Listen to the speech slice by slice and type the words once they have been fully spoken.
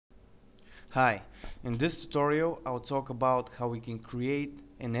Hi, in this tutorial I'll talk about how we can create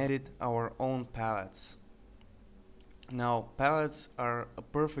and edit our own palettes. Now, palettes are a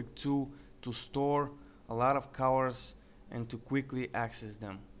perfect tool to store a lot of colors and to quickly access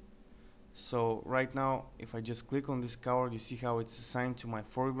them. So right now, if I just click on this color, you see how it's assigned to my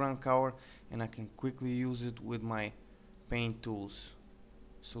foreground color, and I can quickly use it with my paint tools.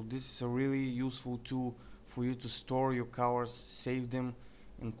 So this is a really useful tool for you to store your colors, save them,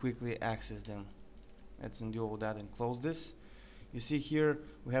 and quickly access them. Let's undo all that and close this. You see here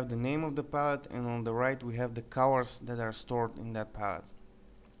we have the name of the palette, and on the right we have the colors that are stored in that palette.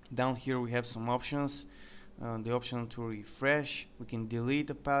 Down here we have some options. The option to refresh. We can delete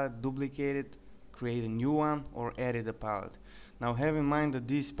a palette, duplicate it, create a new one, or edit a palette. Now have in mind that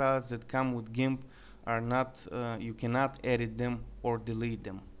these palettes that come with GIMP are not, you cannot edit them or delete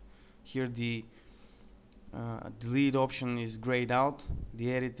them. Here the delete option is grayed out.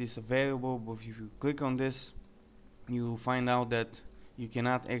 The edit is available, but if you click on this, you find out that you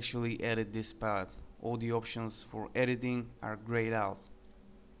cannot actually edit this palette. All the options for editing are grayed out.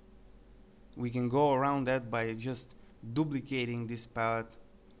 We can go around that by just duplicating this palette,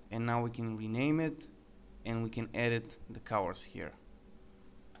 and now we can rename it and we can edit the colors here.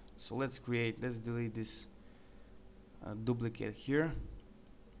 So let's delete this duplicate here,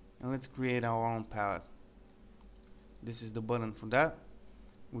 and let's create our own palette. This is the button for that.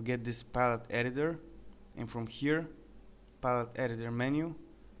 We get this palette editor, and from here, palette editor menu,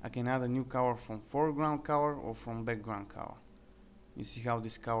 I can add a new color from foreground color or from background color. You see how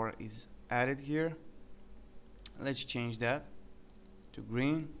this color is added here. Let's change that to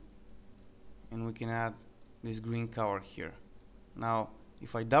green, and we can add this green color here. Now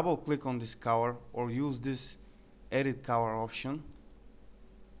if I double click on this color or use this edit color option,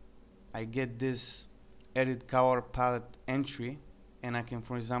 I get this edit color palette entry, and I can,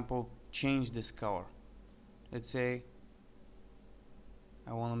 for example, change this color. Let's say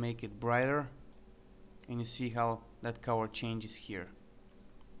I want to make it brighter, and you see how that color changes here.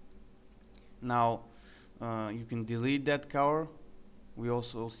 Now you can delete that color. We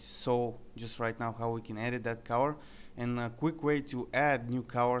also saw just right now how we can edit that color, and a quick way to add new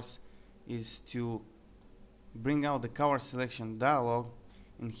colors is to bring out the color selection dialog.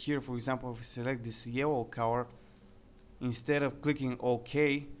 And here, for example, if we select this yellow color, instead of clicking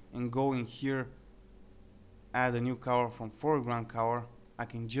OK and going here add a new color from foreground color, I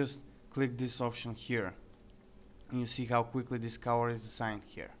can just click this option here, and you see how quickly this color is assigned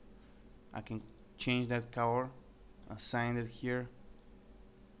here. I can change that color, assign it here,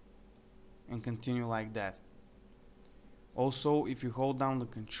 and continue like that. Also, if you hold down the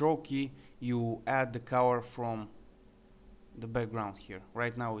control key, you add the color from the background here.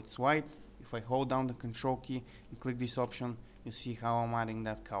 Right now it's white. If I hold down the control key and click this option, you see how I'm adding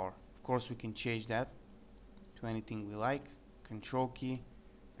that color. Of course, we can change that to anything we like. Control key,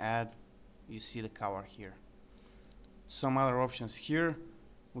 add, you see the color here. Some other options here.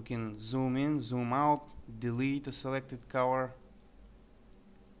 We can zoom in, zoom out, delete a selected color,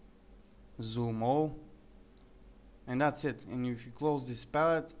 zoom all, and that's it. And if you close this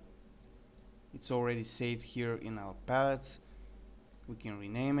palette, it's already saved here in our palettes. We can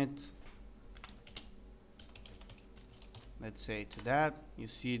rename it. Let's say to that. You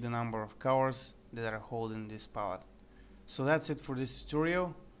see the number of colors that are holding this palette. So that's it for this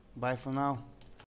tutorial. Bye for now.